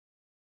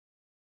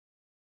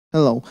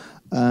Hello,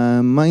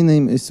 my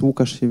name is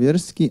Łukasz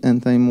Siewierski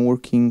and I'm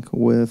working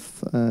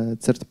with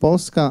CERT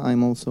Polska.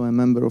 I'm also a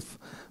member of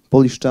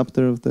Polish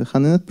chapter of the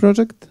Honeynet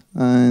Project,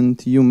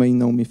 and you may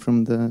know me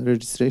from the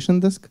registration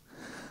desk.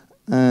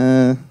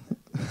 And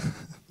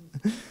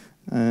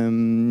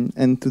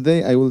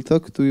today I will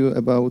talk to you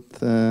about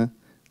a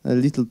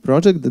little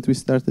project that we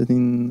started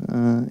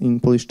in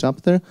Polish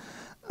chapter.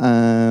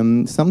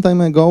 Some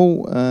time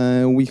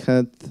ago we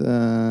had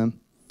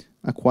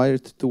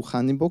acquired 2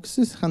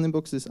 honeyboxes.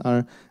 Honeyboxes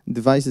are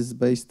devices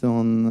based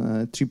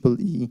on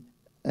EEE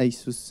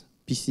ASUS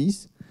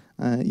PCs.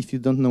 If you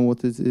don't know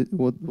what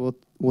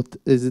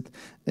is it,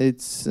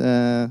 it's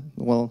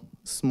well,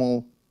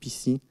 small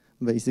PC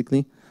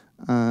basically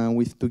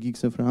with 2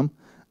 gigs of RAM.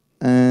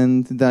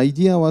 And the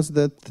idea was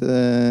that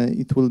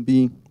it will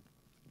be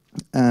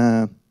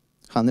a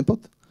honeypot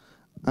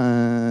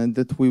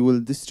that we will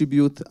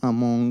distribute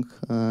among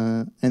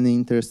any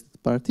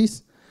interested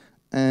parties.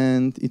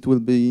 And it will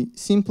be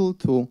simple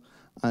to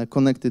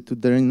connect it to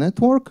their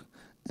network,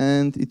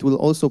 and it will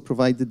also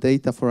provide the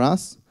data for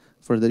us,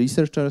 for the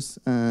researchers,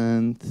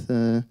 and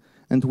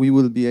we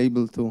will be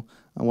able to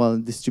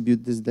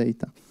distribute this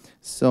data.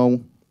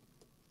 So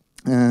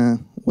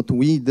what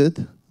we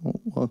did,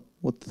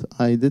 what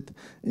I did,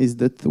 is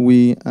that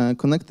we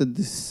connected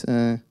these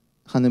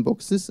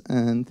honeyboxes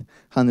and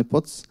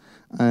honeypots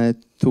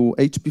to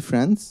HP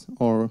Friends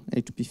or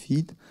HP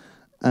Feed.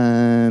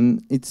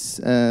 It's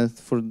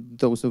for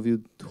those of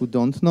you who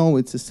don't know,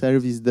 it's a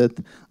service that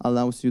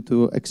allows you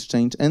to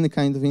exchange any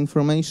kind of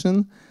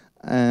information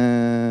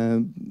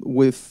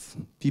with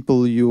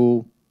people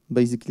you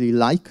basically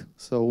like.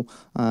 So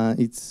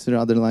it's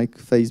rather like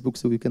Facebook,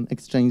 so you can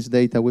exchange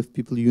data with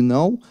people you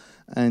know,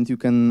 and you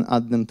can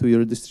add them to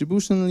your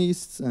distribution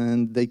lists,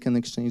 and they can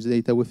exchange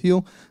data with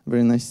you.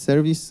 Very nice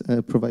service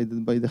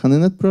provided by the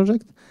Honeynet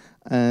Project.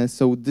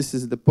 So this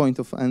is the point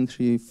of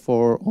entry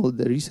for all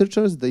the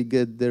researchers. They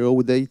get their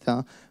raw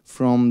data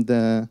from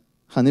the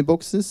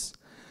honeyboxes.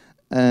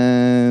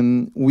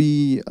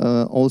 We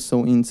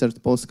also in CERT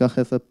Polska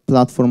have a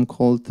platform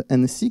called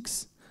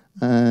N6.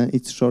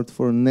 It's short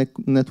for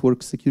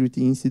Network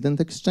Security Incident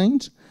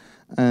Exchange.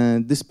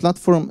 This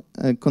platform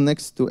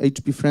connects to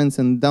HP Friends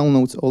and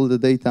downloads all the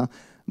data,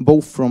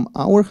 both from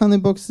our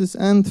honeyboxes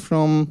and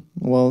from,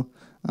 well,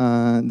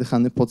 the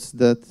honeypots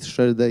that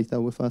share data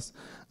with us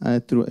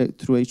through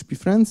HP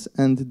Friends.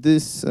 And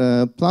this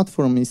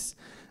platform is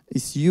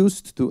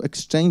used to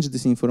exchange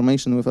this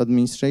information with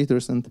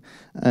administrators and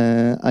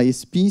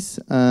ISPs.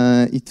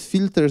 It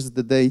filters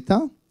the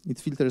data, it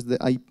filters the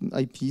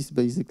IPs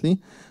basically,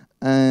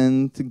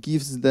 and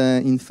gives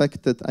the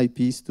infected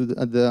IPs to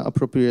the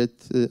appropriate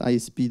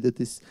ISP that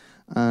is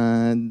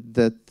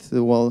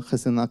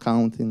has an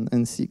account in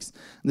N6.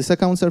 These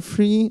accounts are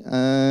free.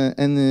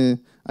 Any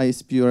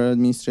ISP or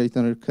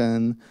administrator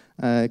can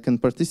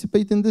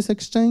participate in this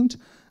exchange,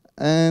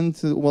 and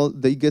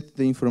they get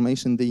the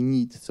information they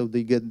need. So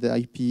they get the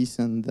IPs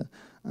and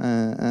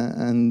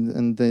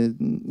the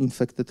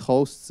infected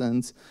hosts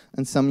and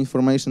some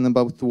information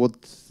about what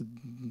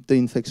the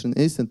infection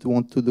is and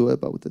what to do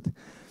about it.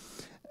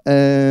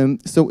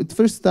 So it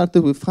first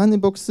started with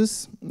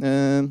honeyboxes.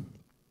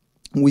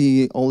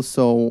 We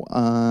also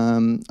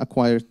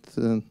acquired,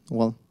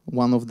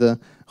 one of the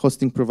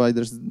hosting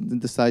providers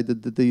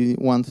decided that they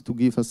want to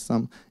give us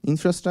some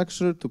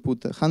infrastructure to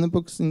put a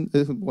honeypot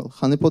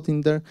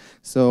in there.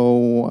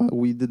 So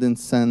we didn't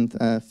send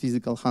a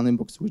physical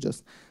honeybox, we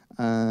just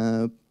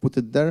put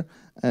it there.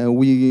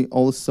 We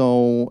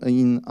also,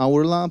 in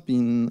our lab,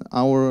 in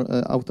our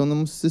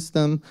autonomous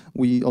system,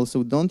 we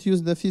also don't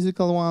use the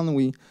physical one.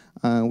 We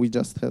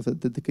just have a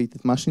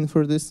dedicated machine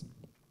for this.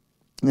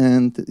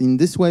 And in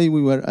this way,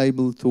 we were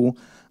able to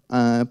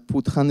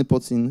put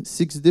honeypots in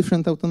 6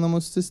 different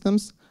autonomous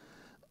systems.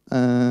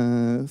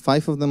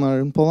 5 of them are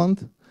in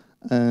Poland.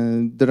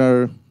 There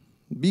are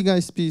big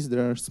ISPs,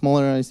 there are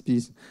smaller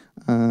ISPs,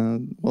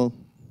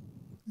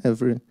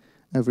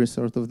 every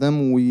sort of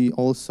them. We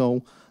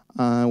also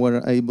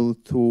were able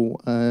to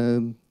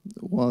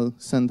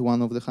send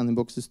one of the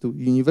honeyboxes to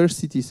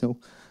university, so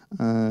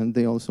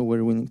they also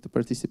were willing to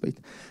participate.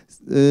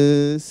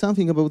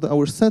 Something about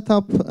our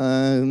setup,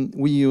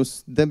 we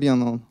use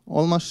Debian on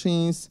all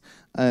machines.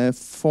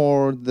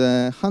 For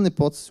the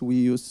honeypots, we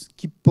use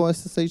Kippo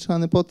SSH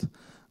honeypot.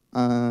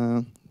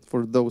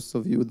 For those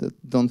of you that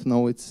don't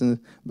know, it's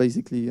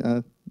basically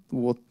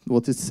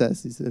what it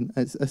says is an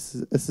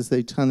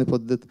SSH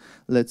honeypot that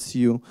lets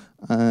you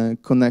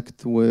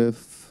connect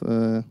with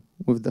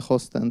the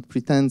host and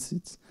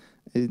pretends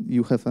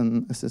you have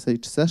an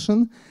SSH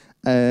session.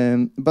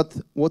 But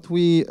what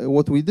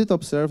we did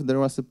observe, there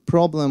was a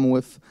problem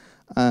with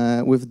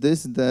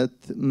this, that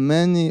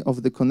many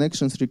of the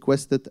connections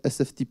requested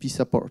SFTP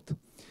support.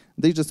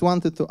 They just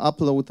wanted to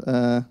upload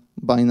a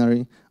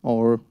binary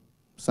or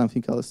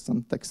something else,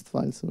 some text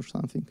files or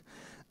something.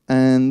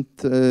 And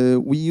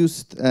we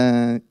used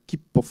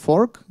Kippo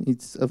fork.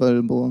 It's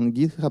available on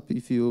GitHub.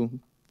 If you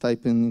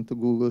type into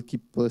Google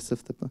Kippo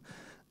SFTP,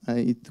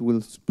 it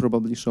will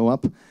probably show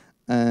up.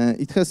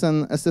 It has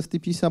an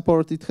SFTP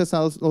support. It has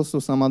also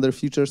some other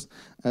features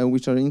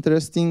which are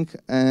interesting.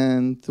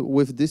 And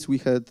with this, we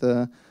had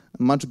a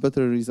much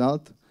better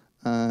result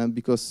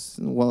because,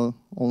 well,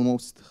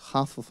 almost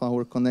half of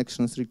our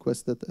connections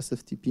requested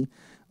SFTP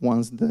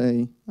once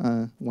they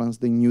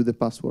knew the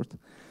password.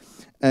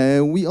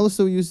 We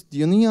also use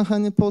Dionaea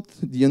Honeypot.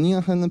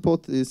 Dionaea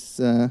Honeypot is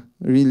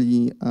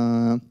really,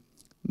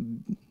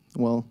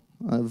 well,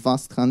 a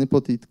vast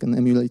honeypot. It can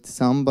emulate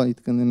Samba,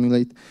 it can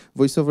emulate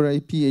voice over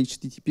IP,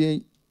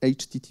 HTTP,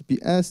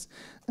 HTTPS,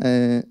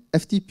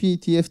 FTP,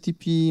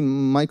 TFTP,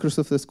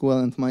 Microsoft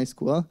SQL, and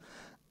MySQL.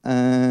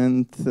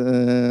 And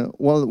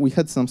well, we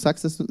had some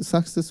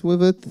success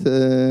with it.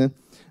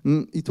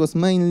 It was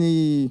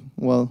mainly,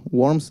 well,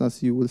 worms,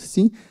 as you will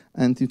see,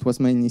 and it was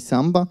mainly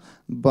Samba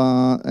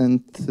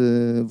and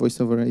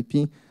voice over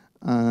IP.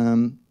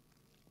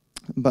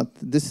 But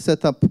this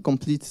setup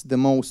completes the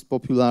most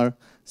popular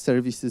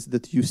services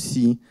that you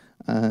see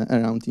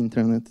around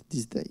internet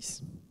these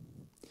days.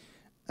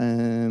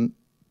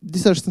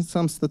 These are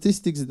some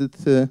statistics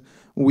that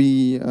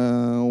we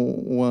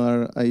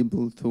were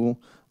able to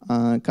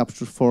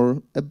capture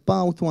for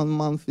about 1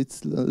 month.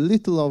 It's a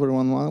little over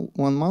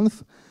one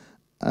month.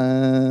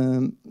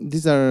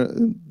 These are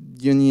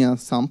Dionaea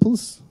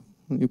samples,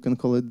 you can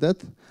call it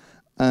that.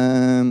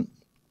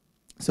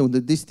 So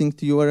the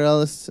distinct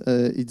URLs,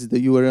 it's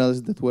the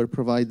URLs that were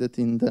provided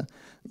in the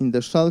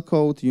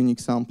shellcode. Unique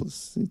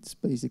samples, it's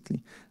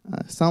basically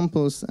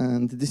samples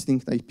and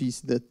distinct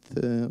IPs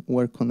that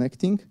were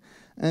connecting.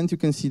 And you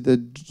can see the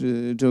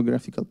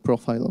geographical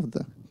profile of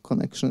the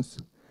connections.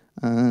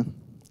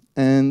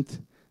 And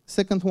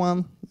second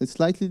one, a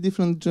slightly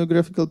different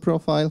geographical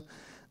profile,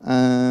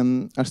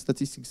 are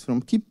statistics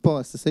from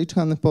Kippo, SSH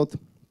honeypot.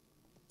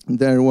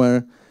 There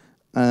were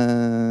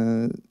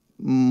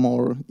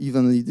more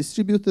evenly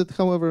distributed,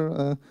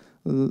 however,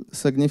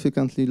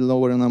 significantly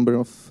lower number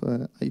of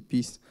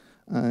IPs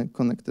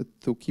connected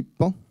to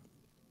Kippo.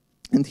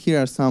 And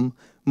here are some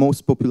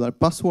most popular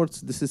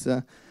passwords. This is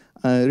a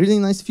really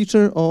nice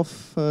feature of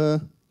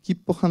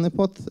Kippo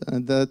honeypot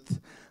that,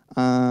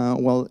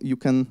 well, you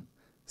can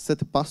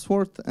set a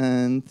password,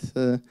 and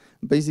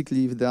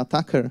basically if the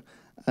attacker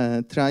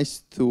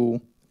tries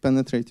to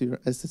penetrate your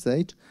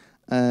SSH,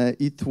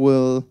 it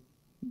will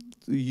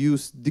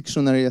use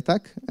dictionary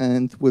attack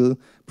and will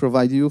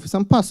provide you with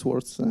some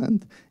passwords.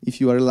 And if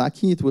you are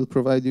lucky, it will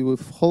provide you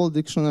with whole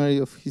dictionary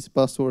of his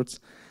passwords,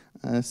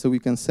 so we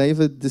can save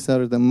it. These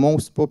are the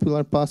most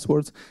popular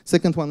passwords.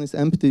 Second one is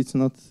empty. It's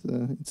not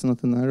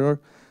an error.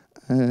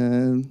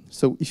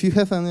 So if you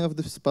have any of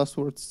these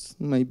passwords,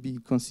 maybe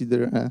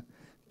consider a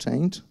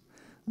change.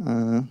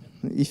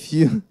 If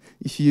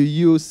you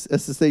use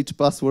SSH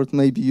password,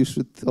 maybe you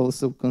should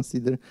also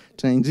consider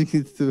changing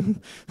it to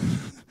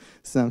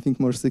something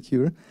more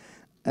secure.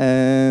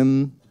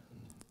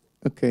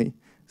 Okay,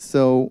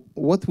 so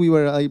what we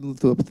were able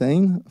to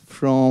obtain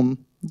from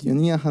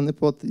Dionaea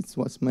honeypot, it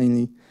was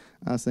mainly,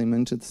 as I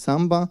mentioned,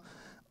 Samba,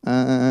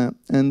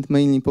 and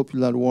mainly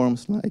popular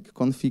worms like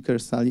Conficker,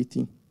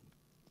 Sality,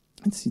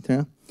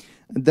 etc.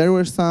 There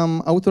were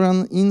some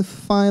autorun inf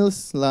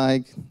files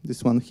like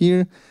this one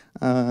here.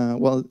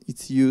 Well,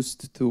 it's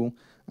used to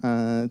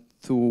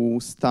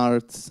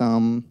start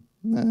some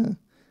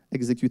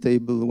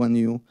executable when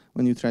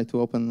you try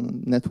to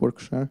open network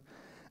share.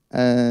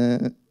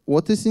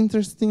 What is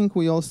interesting,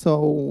 we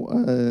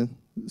also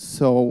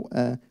saw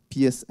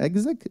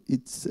psexec.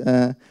 It's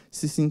a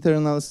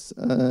sysinternals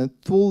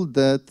tool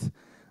that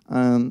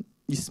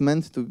is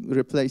meant to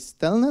replace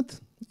telnet.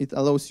 It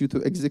allows you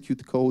to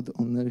execute code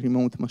on a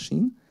remote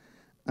machine.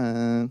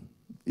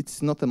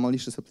 It's not a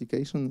malicious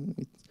application.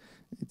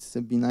 It's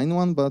a benign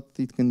one, but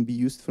it can be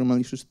used for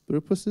malicious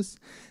purposes.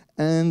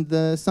 And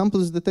the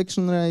samples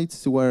detection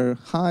rates were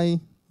high,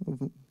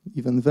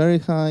 even very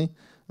high,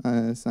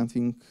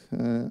 something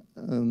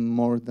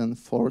more than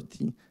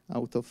 40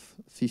 out of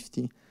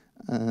 50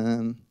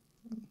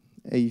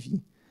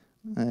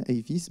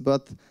 AVs.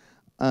 But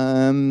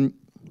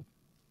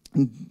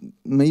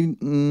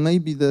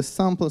maybe the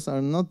samples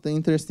are not the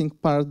interesting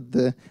part.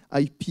 The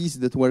IPs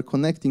that were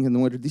connecting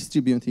and were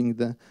distributing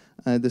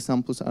the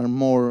samples are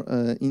more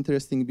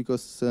interesting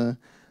because,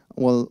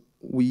 well,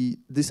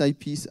 these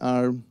IPs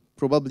are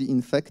probably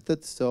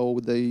infected, so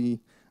they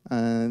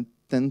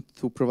tend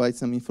to provide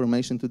some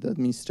information to the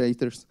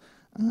administrators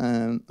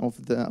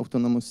of the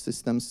autonomous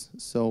systems.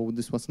 So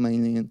this was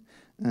mainly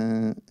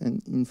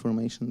an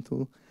information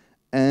tool.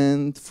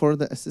 And for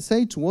the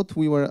SSH, what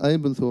we were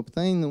able to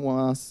obtain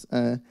was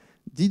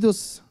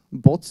DDoS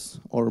bots,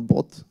 or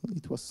bot.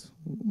 It was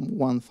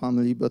one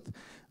family, but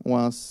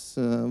was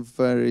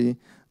very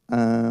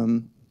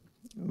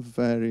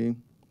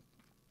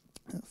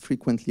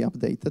frequently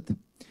updated.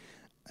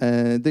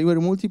 They were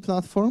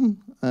multi-platform.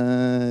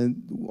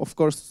 Of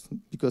course,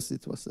 because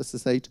it was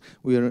SSH,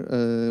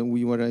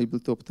 we were able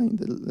to obtain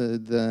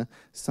the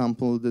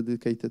sample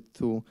dedicated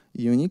to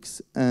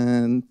Unix,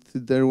 and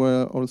there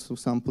were also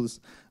samples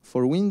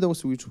for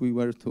Windows, which we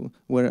were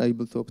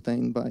able to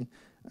obtain by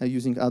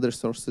using other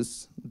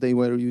sources. They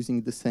were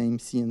using the same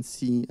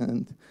CNC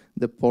and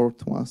the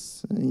port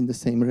was in the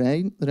same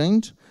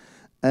range.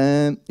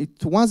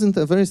 It wasn't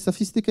a very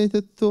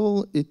sophisticated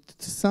tool. It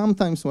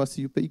sometimes was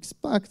UPX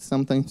packed,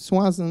 sometimes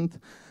wasn't.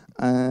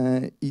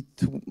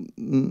 It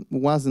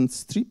wasn't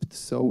stripped,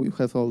 so you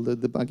have all the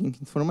debugging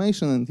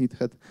information, and it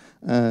had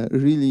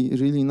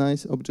really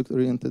nice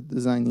object-oriented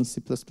design in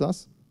C++.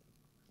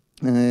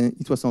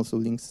 It was also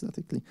linked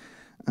statically,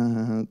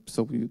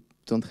 so you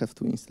don't have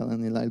to install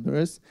any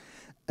libraries.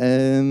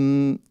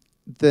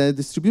 The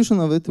distribution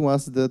of it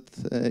was that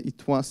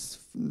it was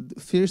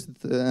first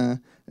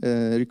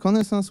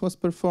reconnaissance was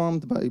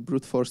performed by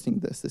brute forcing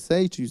the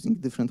SSH using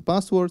different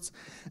passwords,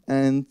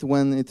 and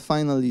when it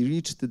finally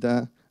reached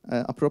the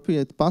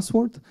appropriate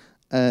password,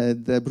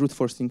 the brute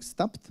forcing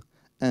stopped,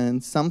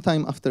 and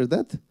sometime after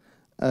that,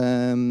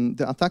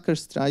 the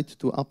attackers tried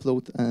to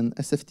upload an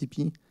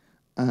SFTP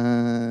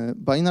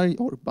binary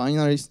or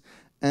binaries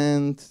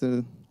and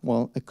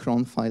well, a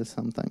cron file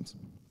sometimes.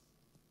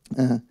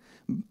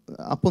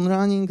 Upon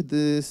running,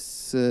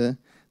 this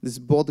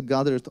bot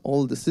gathered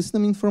all the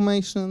system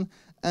information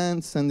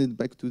and sent it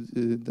back to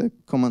the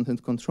command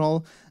and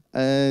control.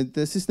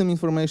 The system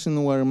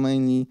information were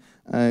mainly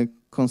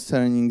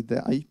concerning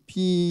the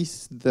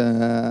IPs,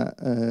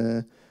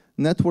 the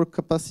network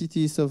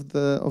capacities of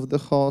the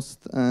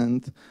host,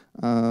 and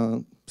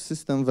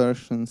system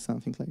version,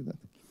 something like that.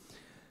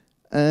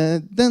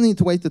 Then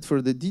it waited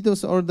for the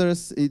DDoS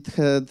orders. It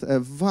had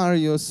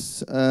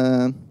various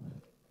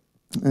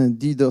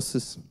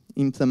DDoSes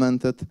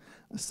implemented,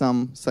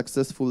 some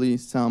successfully,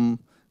 some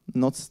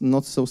not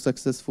so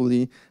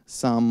successfully.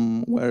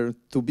 Some were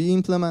to be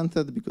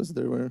implemented because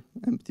there were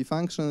empty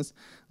functions.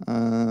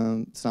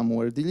 Some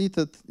were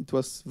deleted. It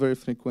was very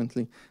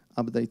frequently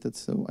updated,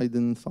 so I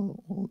didn't follow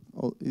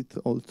it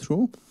all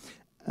through.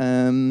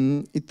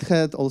 It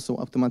had also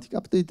automatic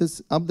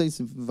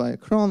updates via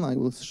cron. I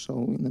will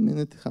show in a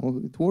minute how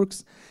it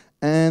works.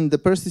 And the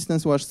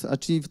persistence was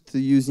achieved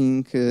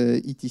using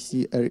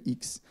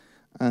etc/rx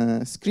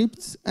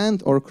scripts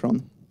and or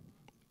cron.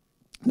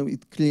 So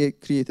it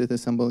created a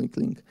symbolic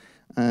link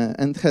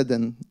and had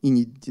an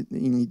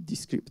init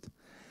script.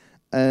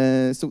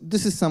 So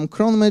this is some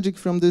cron magic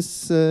from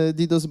this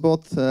DDoS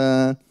bot.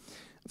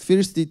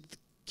 First, it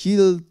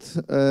killed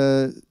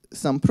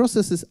some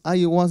processes.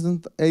 I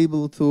wasn't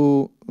able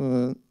to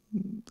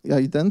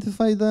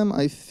identify them.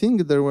 I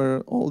think there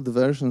were old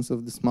versions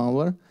of this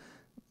malware,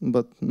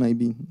 but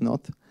maybe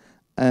not.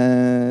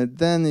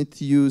 Then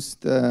it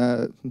used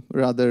a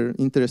rather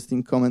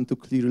interesting command to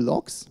clear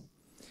logs.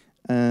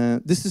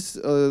 This is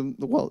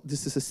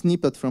a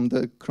snippet from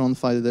the cron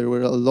file. There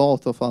were a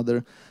lot of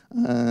other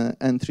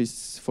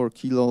entries for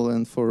kilo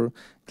and for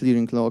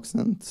clearing logs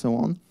and so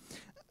on.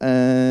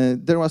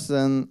 There was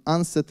an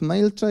unset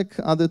mail check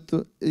added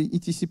to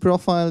etc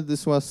profile.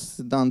 This was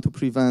done to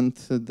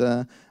prevent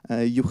the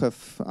you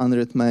have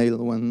unread mail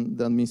when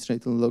the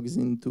administrator logs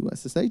into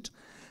SSH.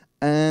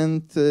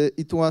 And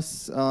it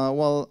was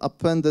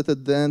appended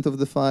at the end of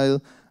the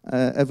file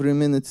every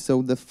minute,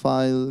 so the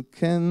file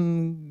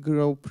can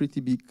grow pretty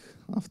big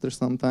after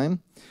some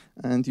time,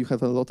 and you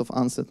have a lot of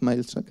unset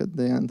mail check at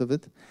the end of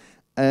it.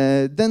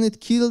 Then it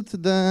killed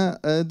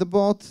the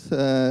bot,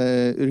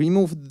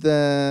 removed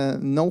the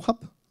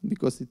no-hub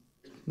because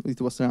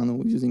it was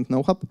run using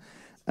no-hub.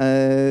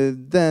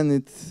 Then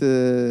it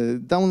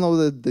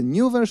downloaded the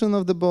new version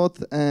of the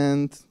bot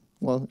and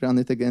ran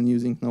it again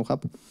using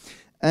no-hub.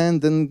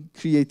 And then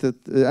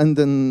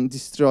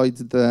destroyed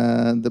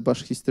the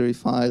bash history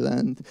file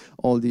and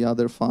all the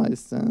other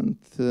files and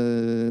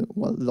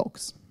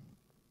logs.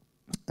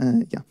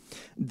 Yeah,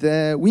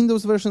 the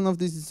Windows version of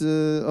this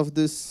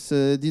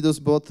DDoS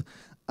bot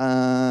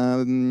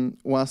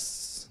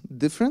was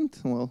different.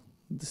 Well,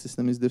 the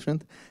system is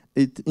different.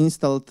 It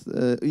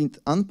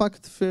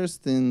unpacked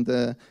first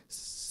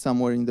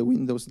somewhere in the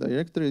Windows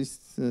directories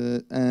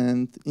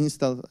and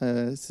installed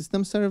a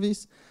system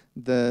service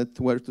that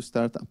were to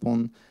start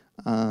upon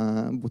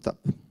boot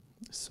up.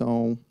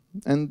 So,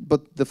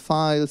 but the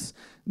files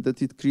that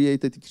it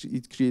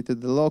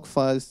created the log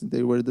files.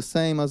 They were the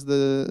same as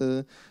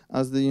the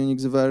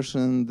Unix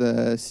version.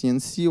 The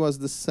CNC was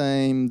the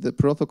same. The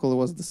protocol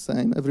was the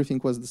same. Everything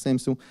was the same.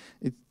 So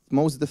it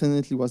most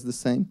definitely was the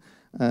same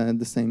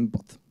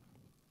bot.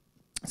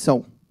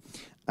 So,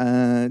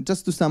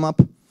 just to sum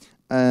up,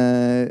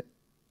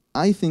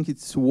 I think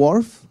it's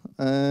worth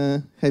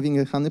having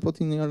a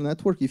honeypot in your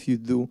network. If you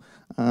do,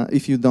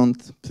 if you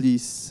don't,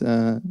 please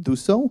do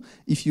so.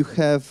 If you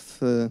have,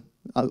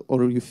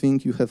 or you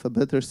think you have a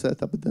better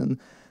setup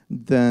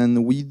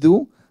than we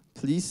do,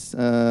 please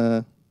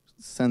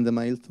send a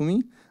mail to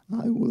me.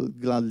 I will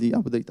gladly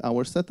update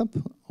our setup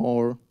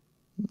or,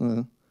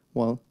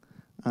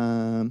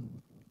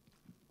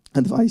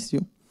 advise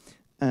you.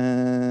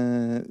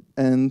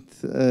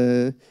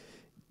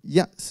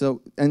 Yeah,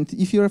 so, and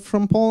if you're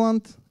from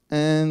Poland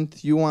and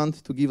you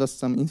want to give us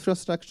some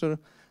infrastructure,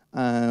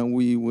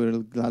 we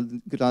will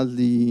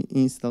gladly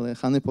install a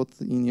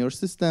honeypot in your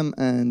system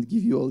and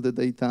give you all the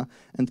data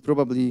and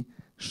probably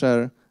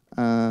share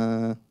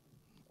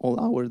all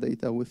our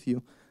data with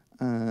you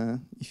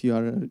if you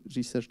are a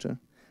researcher.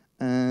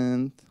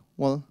 And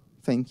well,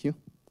 thank you.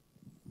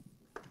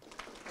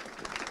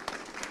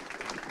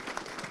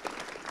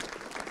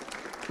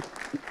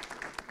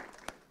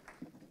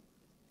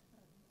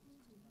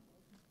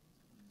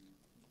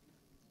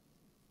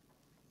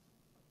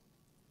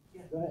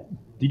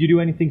 Did you do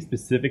anything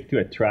specific to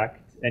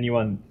attract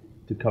anyone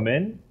to come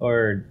in,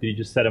 or did you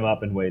just set them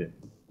up and waited?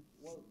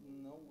 Well,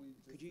 no,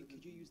 Could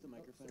you use the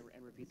microphone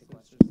and repeat the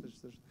question?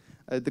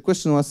 The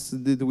question was,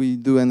 did we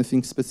do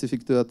anything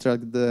specific to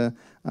attract the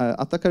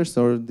attackers,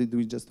 or did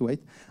we just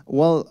wait?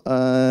 Well,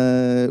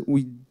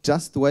 we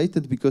just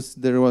waited because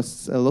there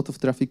was a lot of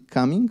traffic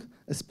coming,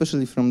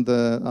 especially from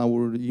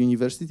our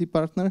university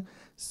partner.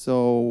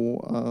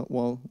 So,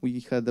 well, we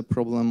had a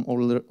problem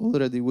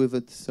already with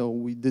it, so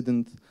we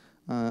didn't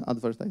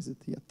advertise it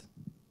yet.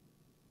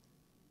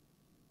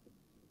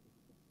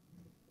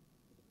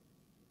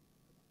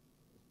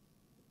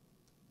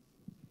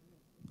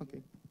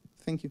 Okay,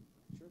 thank you.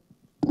 Sure.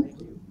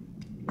 Thank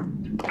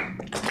you.